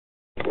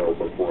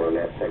on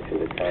that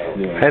section of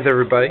town. Yeah. Hey there,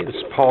 everybody. This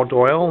is Paul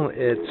Doyle.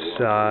 It's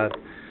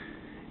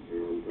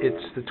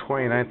the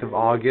 29th of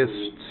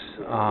August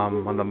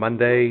on the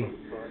Monday.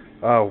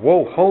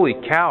 Whoa, holy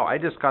cow! I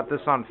just got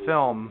this on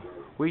film.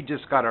 We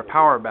just got our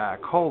power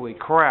back. Holy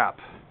crap!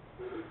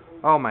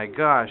 Oh my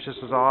gosh, this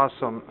is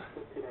awesome.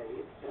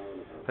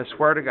 I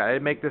swear to God, I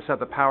didn't make this up.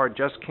 The power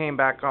just came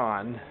back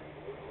on.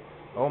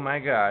 Oh my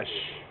gosh!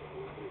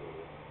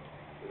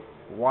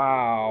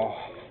 Wow!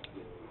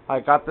 I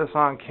got this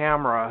on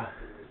camera.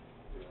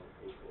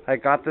 I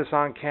got this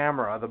on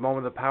camera the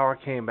moment the power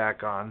came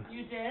back on.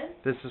 You did?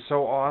 This is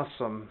so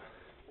awesome.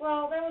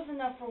 Well, that was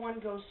enough for one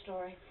ghost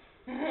story.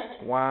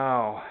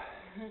 Wow.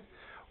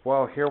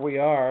 Well, here we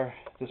are.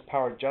 This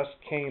power just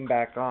came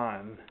back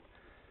on.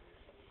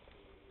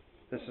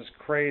 This is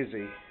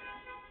crazy.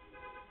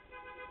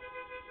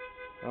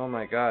 Oh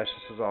my gosh,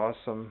 this is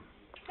awesome.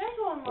 Can I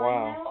go online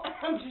Wow.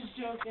 now? I'm just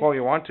joking. Well,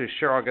 you want to?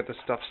 Sure, I'll get this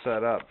stuff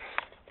set up.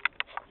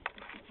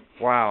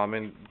 Wow, I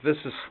mean, this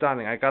is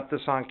stunning. I got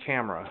this on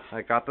camera.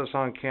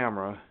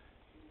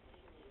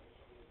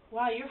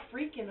 Wow, you're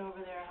freaking over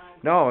there, hon.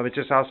 No, it was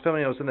just I was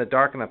filming. It was in the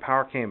dark and the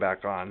power came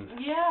back on.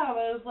 Yeah,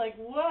 but it was like,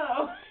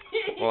 whoa.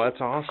 Well, that's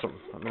awesome.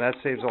 I mean, that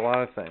saves a lot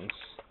of things.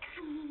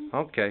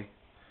 Okay.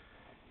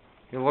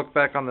 You look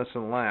back on this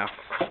and laugh.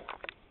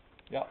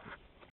 Yep.